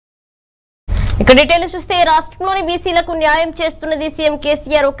ఇక డీటెయిల్స్ చూస్తే రాష్ట్రంలోని బీసీలకు న్యాయం చేస్తున్నది సీఎం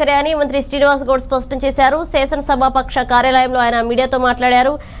కేసీఆర్ ఒక్కరే అని మంత్రి శ్రీనివాస్ గౌడ్ స్పష్టం చేశారు. శాసనసభాపక్ష కార్యాలయంలో ఆయన మీడియాతో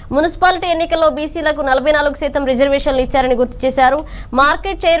మాట్లాడారు. మున్సిపాలిటీ ఎన్నికల్లో బీసీలకు 44% రిజర్వేషన్లు ఇచ్చారని గుర్తు చేశారు.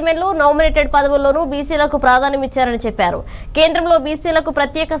 మార్కెట్ చైర్మన్లు నామినేటెడ్ పదవుల్లోనూ బీసీలకు ప్రాధాన్యం ఇచ్చారని చెప్పారు. కేంద్రంలో బీసీలకు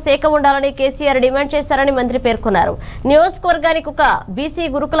ప్రత్యేక శాఖ ఉండాలని కేసీఆర్ డిమాండ్ చేశారని మంత్రి పేర్కొన్నారు. నియోజకవర్గానికి ఒక బీసీ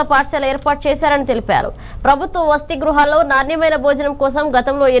గురుకుల పాఠశాల ఏర్పాటు చేశారని తెలిపారు. ప్రభుత్వ వసతి గృహాల్లో నాణ్యమైన భోజనం కోసం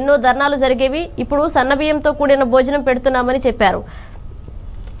గతంలో ఎన్నో ధర్నాలు జరిగేవి. ఇప్పుడు సన్నబియ్యంతో కూడిన భోజనం పెడుతున్నామని చెప్పారు.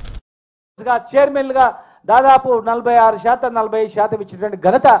 చైర్మన్లుగా దాదాపు 46% 45% ఇచ్చినటువంటి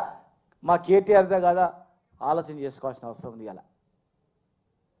ఘనత మా కేటీఆర్ కదా ఆలోచన చేసుకోవాల్సిన అవసరం ఉంది. ఇలా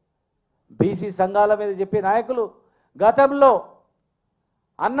బీసీ సంఘాల మీద చెప్పే నాయకులు గతంలో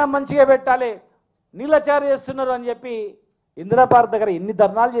అన్నం మంచిగా పెట్టాలి నీళ్ళచారు చేస్తున్నారు అని చెప్పి ఇందిరా పార్క్ దగ్గర ఎన్ని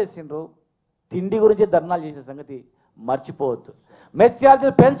ధర్నాలు చేసిండ్రు. తిండి గురించి ధర్నాలు చేసిన సంగతి మర్చిపోవద్దు.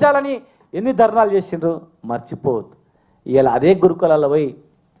 మెచ్చాల్సి పెంచాలని ఎన్ని ధర్నాలు చేసిండ్రు మర్చిపోవద్దు. ఇలా అదే గురుకులాల్లో పోయి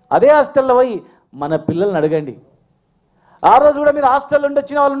అదే హాస్టల్లో పోయి మన పిల్లల్ని అడగండి. ఆ రోజు కూడా మీరు హాస్టల్ నుండి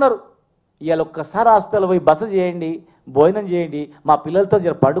వచ్చిన వాళ్ళు ఉన్నారు. ఇవాళ ఒక్కసారి హాస్టల్లో పోయి బస చేయండి, భోజనం చేయండి, మా పిల్లలతో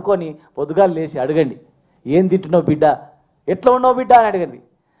జర పడుకొని పొద్దుగాలు లేచి అడగండి, ఏం తింటున్నావు బిడ్డ, ఎట్లా ఉన్నావు బిడ్డ అని అడగండి.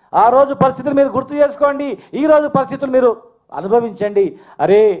 ఆ రోజు పరిస్థితులు మీరు గుర్తు చేసుకోండి, ఈ రోజు పరిస్థితులు మీరు అనుభవించండి.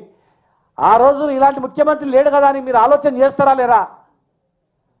 అరే ఆ రోజు ఇలాంటి ముఖ్యమంత్రి లేడు కదా అని మీరు ఆలోచన చేస్తారా లేరా?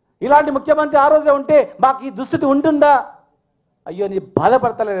 ఇలాంటి ముఖ్యమంత్రి ఆ రోజే ఉంటే మాకు ఈ దుస్థితి ఉంటుందా? అయ్యో నీ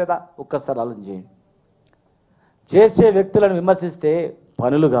బాధపడతలే లేదా? ఒక్కసారి ఆలోచన చేయండి. చేసే వ్యక్తులను విమర్శిస్తే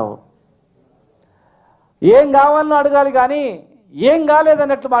పనులు కావు. ఏం కావాలనో అడగాలి కానీ ఏం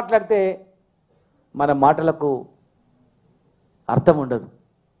కాలేదన్నట్లు మాట్లాడితే మన మాటలకు అర్థం ఉండదు.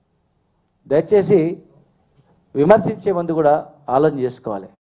 దయచేసి విమర్శించే ముందు కూడా ఆలోచన చేసుకోవాలి.